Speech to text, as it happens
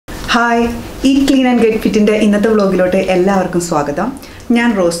Hi ഈ clean and get ഫിറ്റിൻ്റെ ഇന്നത്തെ വ്ളോഗിലോട്ട് എല്ലാവർക്കും സ്വാഗതം. ഞാൻ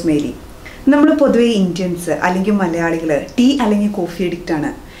റോസ്മേരി. നമ്മൾ പൊതുവെ ഇന്ത്യൻസ് അല്ലെങ്കിൽ മലയാളികൾ ടീ അല്ലെങ്കിൽ കോഫി അഡിക്റ്റാണ്.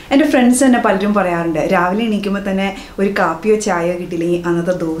 എൻ്റെ ഫ്രണ്ട്സ് തന്നെ പലരും പറയാറുണ്ട്, രാവിലെ എണീക്കുമ്പോൾ തന്നെ ഒരു കാപ്പിയോ ചായയോ കിട്ടിയില്ലെങ്കിൽ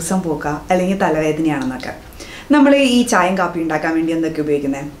അന്നത്തെ ദിവസം പോക്കാം അല്ലെങ്കിൽ തലവേദനയാണെന്നൊക്കെ. നമ്മൾ ഈ ചായയും കാപ്പി ഉണ്ടാക്കാൻ വേണ്ടി എന്തൊക്കെ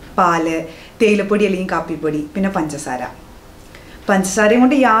ഉപയോഗിക്കുന്നത്? പാല്, തേയിലപ്പൊടി അല്ലെങ്കിൽ കാപ്പിപ്പൊടി, പിന്നെ പഞ്ചസാരയും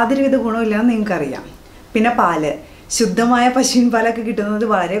കൊണ്ട് യാതൊരുവിധ ഗുണമില്ലെന്ന് നിങ്ങൾക്കറിയാം. പിന്നെ പാല്, ശുദ്ധമായ പശുവിൻ പാലൊക്കെ കിട്ടുന്നത്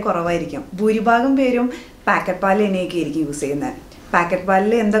വളരെ കുറവായിരിക്കും. ഭൂരിഭാഗം പേരും പാക്കറ്റ് പാൽ തന്നെയൊക്കെ ആയിരിക്കും യൂസ് ചെയ്യുന്നത്. പാക്കറ്റ്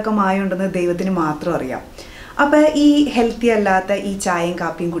പാലിൽ എന്തൊക്കെ മായമുണ്ടെന്ന് ദൈവത്തിന് മാത്രം അറിയാം. അപ്പോൾ ഈ ഹെൽത്തി അല്ലാത്ത ഈ ചായയും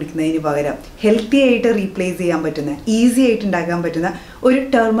കാപ്പിയും കുടിക്കുന്നതിന് പകരം ഹെൽത്തി ആയിട്ട് റീപ്ലേസ് ചെയ്യാൻ പറ്റുന്ന, ഈസി ആയിട്ട് ഉണ്ടാക്കാൻ പറ്റുന്ന ഒരു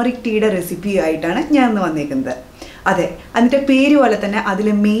ടർമറിക് ടീയുടെ റെസിപ്പി ആയിട്ടാണ് ഞാൻ ഇന്ന് വന്നേക്കുന്നത്. അതെ, അതിൻ്റെ പേര് പോലെ തന്നെ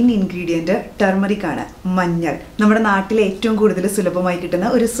അതിലെ മെയിൻ ഇൻഗ്രീഡിയൻറ്റ് ടർമറിക് ആണ്, മഞ്ഞൾ. നമ്മുടെ നാട്ടിലെ ഏറ്റവും കൂടുതൽ സുലഭമായി കിട്ടുന്ന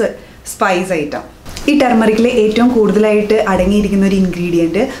ഒരു സ്പൈസ് ഐറ്റം. ഈ ടർമറിക്കിൽ ഏറ്റവും കൂടുതലായിട്ട് അടങ്ങിയിരിക്കുന്ന ഒരു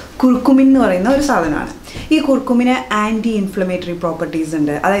ഇൻഗ്രീഡിയൻറ്റ് കുർക്കുമിൻ എന്ന് പറയുന്ന ഒരു സാധനമാണ്. ഈ കുർക്കുമിന് ആൻറ്റി ഇൻഫ്ലമേറ്ററി പ്രോപ്പർട്ടീസ്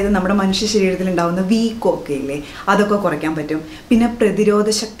ഉണ്ട്. അതായത് നമ്മുടെ മനുഷ്യ ശരീരത്തിൽ ഉണ്ടാകുന്ന വീക്കൊക്കെ ഇല്ലേ, അതൊക്കെ കുറയ്ക്കാൻ പറ്റും. പിന്നെ പ്രതിരോധ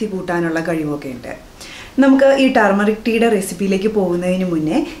ശക്തി കൂട്ടാനുള്ള കഴിവൊക്കെ ഉണ്ട്. നമുക്ക് ഈ ടർമറിക് ടീയുടെ റെസിപ്പിയിലേക്ക് പോകുന്നതിന്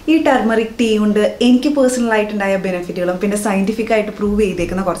മുന്നേ ഈ ടർമറിക് ടീ കൊണ്ട് എനിക്ക് പേഴ്സണലായിട്ടുണ്ടായ ബെനിഫിറ്റുകളും പിന്നെ സയൻറ്റിഫിക്കായിട്ട് പ്രൂവ്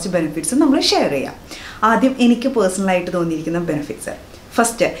ചെയ്തേക്കുന്ന കുറച്ച് ബെനിഫിറ്റ്സും നമ്മൾ ഷെയർ ചെയ്യാം. ആദ്യം എനിക്ക് പേഴ്സണലായിട്ട് തോന്നിയിരിക്കുന്ന ബെനിഫിറ്റ്സ്.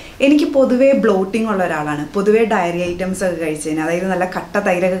 ഫസ്റ്റ്, എനിക്ക് പൊതുവേ ബ്ലോട്ടിംഗ് ഉള്ള ഒരാളാണ്. പൊതുവേ ഡയറി ഐറ്റംസ് ഒക്കെ കഴിച്ച് കഴിഞ്ഞാൽ, അതായത് നല്ല കട്ട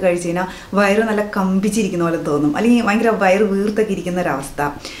തൈരൊക്കെ കഴിച്ച് കഴിഞ്ഞാൽ വയറ് നല്ല കമ്പിച്ചിരിക്കുന്ന പോലെ തോന്നും, അല്ലെങ്കിൽ ഭയങ്കര വയറ് വീർത്തൊക്കെ ഇരിക്കുന്ന ഒരവസ്ഥ.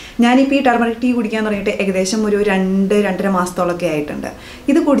 ഞാനിപ്പോൾ ഈ ടർമറിക് ടീ കുടിക്കാൻ തുടങ്ങിയിട്ട് ഏകദേശം ഒരു 2-2.5 മാസത്തോളമൊക്കെ ആയിട്ടുണ്ട്.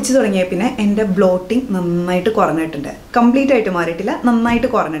 ഇത് കുടിച്ചു തുടങ്ങിയ പിന്നെ എൻ്റെ ബ്ലോട്ടിംഗ് നന്നായിട്ട് കുറഞ്ഞിട്ടുണ്ട്. കംപ്ലീറ്റ് ആയിട്ട് മാറിയിട്ടില്ല,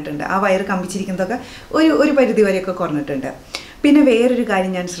 നന്നായിട്ട് കുറഞ്ഞിട്ടുണ്ട്. ആ വയറ് കമ്പിച്ചിരിക്കുന്നതൊക്കെ ഒരു പരിധി വരെയൊക്കെ കുറഞ്ഞിട്ടുണ്ട്. പിന്നെ വേറൊരു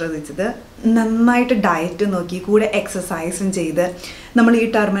കാര്യം ഞാൻ ശ്രദ്ധിച്ചത്, നന്നായിട്ട് ഡയറ്റ് നോക്കി കൂടെ എക്സസൈസും ചെയ്ത് നമ്മൾ ഈ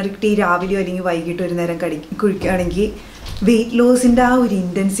ടർമറിക് ടീ രാവിലെയോ അല്ലെങ്കിൽ വൈകിട്ട് ഒരു നേരം കുടിക്കുകയാണെങ്കിൽ വെയിറ്റ് ലോസിൻ്റെ ആ ഒരു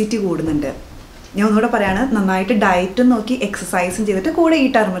ഇൻറ്റൻസിറ്റി കൂടുന്നുണ്ട്. ഞാൻ ഒന്നുകൂടെ പറയാണ്, നന്നായിട്ട് ഡയറ്റും നോക്കി എക്സസൈസും ചെയ്തിട്ട് കൂടെ ഈ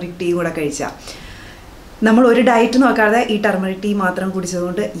ടർമറിക് ടീ കൂടെ കഴിച്ചാൽ, നമ്മൾ ഒരു ഡയറ്റ് നോക്കാതെ ഈ ടർമറിക് ടീ മാത്രം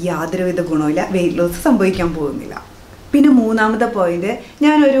കുടിച്ചതുകൊണ്ട് യാതൊരുവിധ ഗുണമില്ല, വെയിറ്റ് ലോസ് സംഭവിക്കാൻ പോകുന്നില്ല. പിന്നെ മൂന്നാമത്തെ പോയിന്റ്,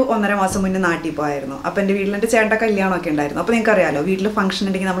 ഞാനൊരു 1.5 മാസം മുന്നേ നാട്ടിൽ പോയായിരുന്നു. അപ്പോൾ എൻ്റെ വീട്ടിൽ എൻ്റെ ചേട്ടൻ്റെ കല്യാണമൊക്കെ ഉണ്ടായിരുന്നു. അപ്പോൾ നിങ്ങൾക്കറിയാമല്ലോ, വീട്ടിൽ ഫംഗ്ഷൻ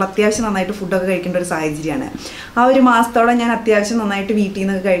ഉണ്ടെങ്കിൽ നമ്മൾ അത്യാവശ്യം നന്നായിട്ട് ഫുഡൊക്കെ കഴിക്കേണ്ട ഒരു സാഹചര്യമാണ്. ആ ഒരു മാസത്തോളം ഞാൻ അത്യാവശ്യം നന്നായിട്ട് വീട്ടിൽ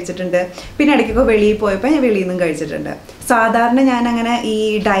നിന്നൊക്കെ കഴിച്ചിട്ടുണ്ട്. പിന്നെ ഇടയ്ക്കൊക്കെ വെളിയിൽ പോയപ്പോൾ ഞാൻ വെളിയിൽ നിന്നും കഴിച്ചിട്ടുണ്ട്. സാധാരണ ഞാൻ അങ്ങനെ ഈ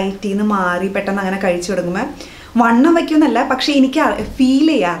ഡയറ്റിൽ നിന്ന് മാറി പെട്ടെന്ന് അങ്ങനെ കഴിച്ചു തുടങ്ങുമ്പോൾ വണ്ണം വയ്ക്കുമെന്നല്ല, പക്ഷേ എനിക്ക് ഫീൽ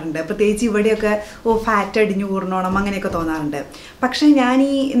ചെയ്യാറുണ്ട്. പ്രത്യേകിച്ച് ഇവിടെയൊക്കെ ഫാറ്റ് അടിഞ്ഞു കൂറണോണം അങ്ങനെയൊക്കെ തോന്നാറുണ്ട്. പക്ഷേ ഞാൻ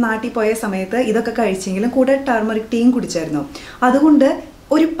ഈ നാട്ടിൽ പോയ സമയത്ത് ഇതൊക്കെ കഴിച്ചെങ്കിലും കൂടെ ടർമറിക് ടീയും കുടിച്ചായിരുന്നു. അതുകൊണ്ട്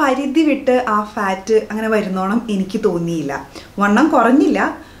ഒരു പരിധി വിട്ട് ആ ഫാറ്റ് അങ്ങനെ വരുന്നോണം എനിക്ക് തോന്നിയില്ല. വണ്ണം കുറഞ്ഞില്ല,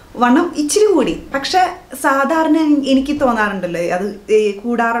 വണ്ണം ഇച്ചിരി കൂടി. പക്ഷെ സാധാരണ എനിക്ക് തോന്നാറുണ്ടല്ലോ, അത്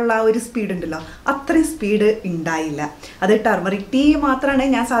കൂടാറുള്ള ഒരു സ്പീഡ് ഉണ്ടല്ലോ, അത്രയും സ്പീഡ് ഉണ്ടായില്ല. അത് ടർമറിക് ടീ മാത്രമാണ്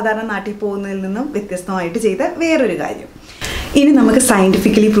ഞാൻ സാധാരണ നാട്ടിൽ പോകുന്നതിൽ നിന്നും വ്യത്യസ്തമായിട്ട് ചെയ്ത വേറൊരു കാര്യം. ഇനി നമുക്ക്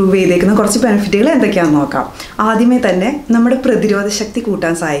സയൻറ്റിഫിക്കലി പ്രൂവ് ചെയ്തേക്കുന്ന കുറച്ച് ബെനിഫിറ്റുകൾ എന്തൊക്കെയാണെന്ന് നോക്കാം. ആദ്യമേ തന്നെ നമ്മുടെ പ്രതിരോധ ശക്തി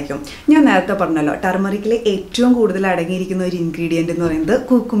കൂട്ടാൻ സഹായിക്കും. ഞാൻ നേരത്തെ പറഞ്ഞല്ലോ, ടർമറിക്കിൽ ഏറ്റവും കൂടുതൽ അടങ്ങിയിരിക്കുന്ന ഒരു ഇൻഗ്രീഡിയൻ്റ് എന്ന് പറയുന്നത്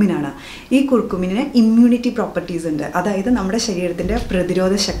കുർക്കുമിനാണ്. ഈ കുർക്കുമിന് ഇമ്മ്യൂണിറ്റി പ്രോപ്പർട്ടീസ് ഉണ്ട്. അതായത് നമ്മുടെ ശരീരത്തിൻ്റെ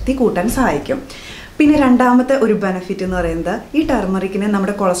പ്രതിരോധ ശക്തി കൂട്ടാൻ സഹായിക്കും. പിന്നെ രണ്ടാമത്തെ ഒരു ബെനിഫിറ്റ് എന്ന് പറയുന്നത്, ഈ ടർമറിക്കിനെ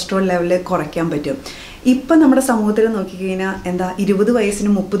നമ്മുടെ കൊളസ്ട്രോൾ ലെവൽ കുറയ്ക്കാൻ പറ്റും. ഇപ്പം നമ്മുടെ സമൂഹത്തിൽ നോക്കിക്കഴിഞ്ഞാൽ 20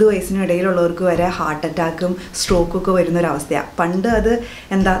 വയസ്സിനും 30 വയസ്സിനും ഇടയിലുള്ളവർക്ക് വരെ ഹാർട്ട് അറ്റാക്കും സ്ട്രോക്കൊക്കെ വരുന്നൊരവസ്ഥയാണ്. പണ്ട് അത്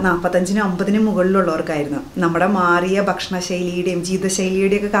 45-നും 50-നും മുകളിലുള്ളവർക്കായിരുന്നു. നമ്മുടെ മാറിയ ഭക്ഷണശൈലിയുടെയും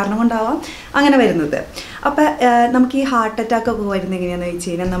ജീവിതശൈലിയുടെയും ഒക്കെ കാരണം കൊണ്ടാവാം അങ്ങനെ വരുന്നത്. അപ്പം നമുക്ക് ഈ ഹാർട്ട് അറ്റാക്കൊക്കെ വരുന്നത് എങ്ങനെയാണെന്ന്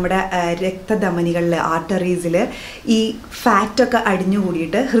വെച്ച് കഴിഞ്ഞാൽ, നമ്മുടെ രക്തധമനികളിൽ ആർട്ടറീസിൽ ഈ ഫാറ്റൊക്കെ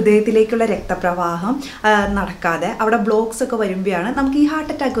അടിഞ്ഞുകൂടിയിട്ട് ഹൃദയത്തിലേക്കുള്ള രക്തപ്രവാഹം നടക്കാതെ അവിടെ ബ്ലോക്സ് ഒക്കെ വരുമ്പോഴാണ് നമുക്ക് ഈ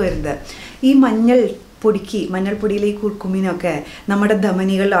ഹാർട്ട് അറ്റാക്ക് വരുന്നത്. ഈ മഞ്ഞൾപ്പൊടിയിലെ ഈ കുർക്കുമിനൊക്കെ നമ്മുടെ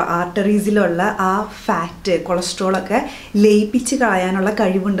ധമനികളിലോ ആർട്ടറീസിലുള്ള ആ ഫാറ്റ് കൊളസ്ട്രോളൊക്കെ ലയിപ്പിച്ച് കളയാനുള്ള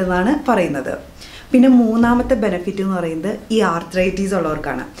കഴിവുണ്ടെന്നാണ് പറയുന്നത്. പിന്നെ മൂന്നാമത്തെ ബെനിഫിറ്റ് എന്ന് പറയുന്നത് ഈ ആർത്രൈറ്റീസ്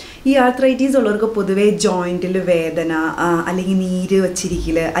ഉള്ളവർക്കാണ്. ഈ ആർത്രൈറ്റീസ് ഉള്ളവർക്ക് പൊതുവേ ജോയിൻറ്റിൽ വേദന, അല്ലെങ്കിൽ നീര്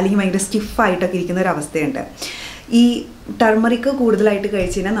വച്ചിരിക്കൽ, അല്ലെങ്കിൽ ഭയങ്കര സ്റ്റിഫായിട്ടൊക്കെ ഇരിക്കുന്ന ഒരു അവസ്ഥയുണ്ട്. ഈ ടർമറിക് കൂടുതലായിട്ട്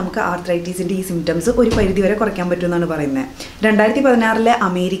കഴിച്ച് കഴിഞ്ഞാൽ നമുക്ക് ആർത്രൈറ്റീസിൻ്റെ ഈ സിംറ്റംസ് ഒരു പരിധി വരെ കുറയ്ക്കാൻ പറ്റുമെന്നാണ് പറയുന്നത്. 2016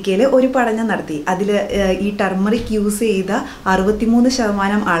 അമേരിക്കയിൽ ഒരു പഠനം നടത്തി. അതിൽ ഈ ടർമറിക് യൂസ് ചെയ്ത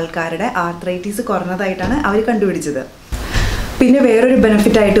 63% ആൾക്കാരുടെ ആർത്രൈറ്റീസ് കുറഞ്ഞതായിട്ടാണ് അവർ കണ്ടുപിടിച്ചത്. പിന്നെ വേറൊരു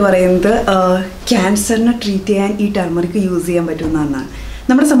ബെനിഫിറ്റായിട്ട് പറയുന്നത്, ക്യാൻസറിനെ ട്രീറ്റ് ചെയ്യാൻ ഈ ടർമറിക് യൂസ് ചെയ്യാൻ പറ്റുമെന്നാണ്.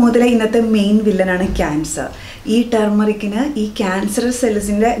 നമ്മുടെ സമൂഹത്തിലെ ഇന്നത്തെ മെയിൻ വില്ലനാണ് ക്യാൻസർ. ഈ ടർമറിക്കിന് ഈ ക്യാൻസറസ്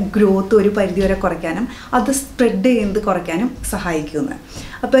സെൽസിൻ്റെ ഗ്രോത്ത് ഒരു പരിധി വരെ കുറയ്ക്കാനും അത് സ്പ്രെഡ് ചെയ്യുന്നത് കുറയ്ക്കാനും സഹായിക്കുന്നു.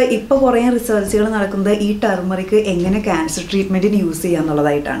 അപ്പോൾ ഇപ്പോൾ കുറേ റിസർച്ചുകൾ നടക്കുന്നത് ഈ ടർമറിക്ക് എങ്ങനെ ക്യാൻസർ ട്രീറ്റ്മെൻറ്റിന് യൂസ്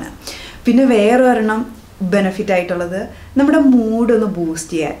ചെയ്യാന്നുള്ളതായിട്ടാണ്. പിന്നെ വേറൊരെണ്ണം ബെനിഫിറ്റ് ആയിട്ടുള്ളത് നമ്മുടെ മൂഡ് ഒന്ന്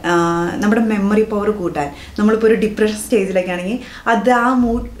ബൂസ്റ്റ് ചെയ്യാൻ, നമ്മുടെ മെമ്മറി പവർ കൂട്ടാൻ. നമ്മളിപ്പോൾ ഒരു ഡിപ്രഷൻ സ്റ്റേജിലൊക്കെ ആണെങ്കിൽ അത് ആ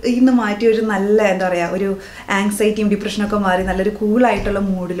മൂഡ് ഇന്ന് മാറ്റി ഒരു നല്ല എന്താ പറയുക ഒരു ആങ്സൈറ്റിയും ഡിപ്രഷനൊക്കെ മാറി നല്ലൊരു കൂളായിട്ടുള്ള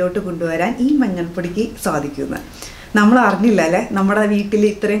മൂഡിലോട്ട് കൊണ്ടുവരാൻ ഈ മഞ്ഞൾപ്പൊടിക്ക് സാധിക്കുന്നു. നമ്മൾ അറിഞ്ഞില്ല അല്ലേ, നമ്മുടെ വീട്ടിൽ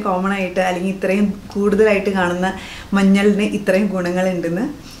ഇത്രയും കോമൺ ആയിട്ട് അല്ലെങ്കിൽ ഇത്രയും കൂടുതലായിട്ട് കാണുന്ന മഞ്ഞളിന് ഇത്രയും ഗുണങ്ങളുണ്ടെന്ന്.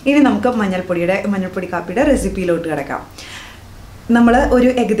 ഇനി നമുക്ക് മഞ്ഞൾപ്പൊടി കാപ്പിയുടെ റെസിപ്പിയിലോട്ട് കിടക്കാം. നമ്മൾ ഒരു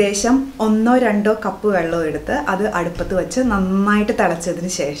ഏകദേശം 1-2 കപ്പ് വെള്ളം എടുത്ത് അത് അടുപ്പത്ത് വെച്ച് നന്നായിട്ട്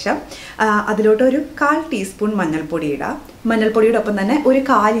തിളച്ചതിന് ശേഷം അതിലോട്ട് ഒരു 1/4 ടീസ്പൂൺ മഞ്ഞൾപ്പൊടി ഇടാം. മഞ്ഞൾപ്പൊടിയുടെ ഒപ്പം തന്നെ ഒരു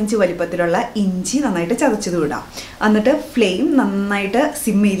 1/4 ഇഞ്ച് വലിപ്പത്തിലുള്ള ഇഞ്ചി നന്നായിട്ട് ചതച്ചതും ഇടാം. എന്നിട്ട് ഫ്ലെയിം നന്നായിട്ട്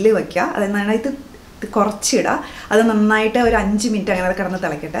സിമ്മിൽ വയ്ക്കുക. അത് നന്നായിട്ട് കുറച്ചിടുക. അത് നന്നായിട്ട് ഒരു 5 മിനിറ്റ് അങ്ങനെ കിടന്ന്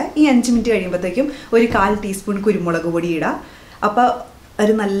തിളക്കട്ടെ. ഈ 5 മിനിറ്റ് കഴിയുമ്പോഴത്തേക്കും ഒരു 1/4 ടീസ്പൂൺ കുരുമുളക് പൊടി ഇടുക. അപ്പോൾ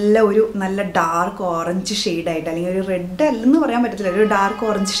ഒരു നല്ല ഡാർക്ക് ഓറഞ്ച് ഷെയ്ഡായിട്ട്, അല്ലെങ്കിൽ ഒരു റെഡ് അല്ലെന്ന് പറയാൻ പറ്റത്തില്ല, ഒരു ഡാർക്ക്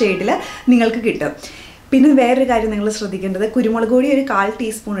ഓറഞ്ച് ഷെയ്ഡിൽ നിങ്ങൾക്ക് കിട്ടും. പിന്നെ വേറൊരു കാര്യം നിങ്ങൾ ശ്രദ്ധിക്കേണ്ടത്, കുരുമുളക് പൊടി ഒരു 1/4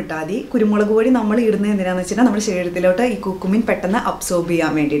 ടീസ്പൂൺ ഇട്ടാൽ മതി. കുരുമുളക് പൊടി നമ്മൾ ഇടുന്നത് എന്തിനാണെന്ന് വെച്ചാൽ നമ്മുടെ ശരീരത്തിലോട്ട് ഈ കുക്കുമിൻ പെട്ടെന്ന് അബ്സോർബ്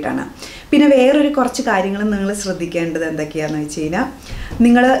ചെയ്യാൻ വേണ്ടിയിട്ടാണ്. പിന്നെ വേറൊരു കുറച്ച് കാര്യങ്ങൾ നിങ്ങൾ ശ്രദ്ധിക്കേണ്ടത് എന്തൊക്കെയാണെന്ന് വെച്ച് കഴിഞ്ഞാൽ,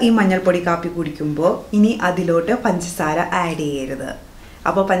 നിങ്ങൾ ഈ മഞ്ഞൾപ്പൊടി കാപ്പി കുടിക്കുമ്പോൾ ഇനി അതിലോട്ട് പഞ്ചസാര ആഡ് ചെയ്യരുത്.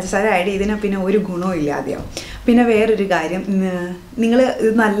 അപ്പോൾ പഞ്ചസാര ആഡ് ചെയ്തതിന് പിന്നെ ഒരു ഗുണവും ഇല്ല ആദ്യം. പിന്നെ വേറൊരു കാര്യം, നിങ്ങൾ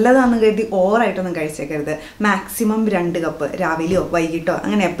ഇത് നല്ലതാണെന്ന് കരുതി ഓവറായിട്ടൊന്നും കഴിച്ചേക്കരുത്. മാക്സിമം 2 കപ്പ് രാവിലെയോ വൈകിട്ടോ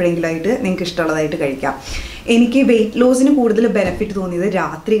അങ്ങനെ എപ്പോഴെങ്കിലും ആയിട്ട് നിങ്ങൾക്ക് ഇഷ്ടമുള്ളതായിട്ട് കഴിക്കാം. എനിക്ക് വെയിറ്റ് ലോസിന് കൂടുതൽ ബെനിഫിറ്റ് തോന്നിയത്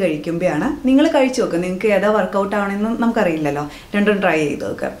രാത്രി കഴിക്കുമ്പോഴാണ്. നിങ്ങൾ കഴിച്ചു നോക്കുക, നിങ്ങൾക്ക് ഏതാ വർക്കൗട്ട് ആവണമെന്ന് നമുക്കറിയില്ലല്ലോ, രണ്ടും ട്രൈ ചെയ്ത്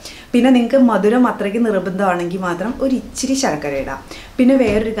നോക്കുക. പിന്നെ നിങ്ങൾക്ക് മധുരം അത്രയ്ക്ക് നിർബന്ധമാണെങ്കിൽ മാത്രം ഒരു ഇച്ചിരി ശർക്കര ഇടാം. പിന്നെ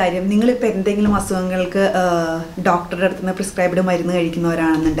വേറൊരു കാര്യം, നിങ്ങളിപ്പോൾ എന്തെങ്കിലും അസുഖങ്ങൾക്ക് ഡോക്ടറുടെ അടുത്ത് നിന്ന് പ്രിസ്ക്രൈബ്ഡ് മരുന്ന്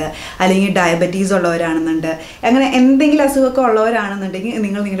കഴിക്കുന്നവരാണെന്നുണ്ട്, അല്ലെങ്കിൽ ഡയബറ്റീസ് ഉള്ളവരാണെന്നുണ്ട്, അങ്ങനെ എന്തെങ്കിലും അസുഖമൊക്കെ ഉള്ളവരാണെന്നുണ്ടെങ്കിൽ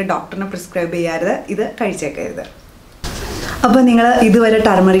നിങ്ങൾ നിങ്ങളുടെ ഡോക്ടറിനെ പ്രിസ്ക്രൈബ് ചെയ്യാതെ ഇത് കഴിച്ചേക്കരുത്. അപ്പോൾ നിങ്ങൾ ഇതുവരെ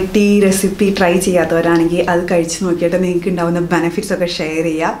ടർമറിക് ടീ റെസിപ്പി ട്രൈ ചെയ്യാത്തവരാണെങ്കിൽ അത് കഴിച്ച് നോക്കിയിട്ട് നിങ്ങൾക്ക് ഉണ്ടാകുന്ന ബെനിഫിറ്റ്സ് ഒക്കെ ഷെയർ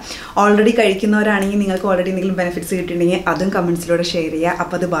ചെയ്യുക. ഓൾറെഡി കഴിക്കുന്നവരാണെങ്കിൽ നിങ്ങൾക്ക് ഓൾറെഡി എന്തെങ്കിലും ബെനിഫിറ്റ്സ് കിട്ടിയിട്ടുണ്ടെങ്കിൽ അതും കമൻസിലൂടെ ഷെയർ ചെയ്യുക.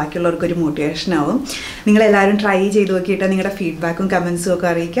 അപ്പോൾ അത് ബാക്കിയുള്ളവർക്കൊരു മോട്ടിവേഷൻ ആവും. നിങ്ങളെല്ലാവരും ട്രൈ ചെയ്ത് നോക്കിയിട്ട് നിങ്ങളുടെ ഫീഡ്ബാക്കും കമൻസും ഒക്കെ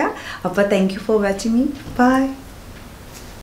അറിയിക്കുക. അപ്പോൾ thank you for watching me. By.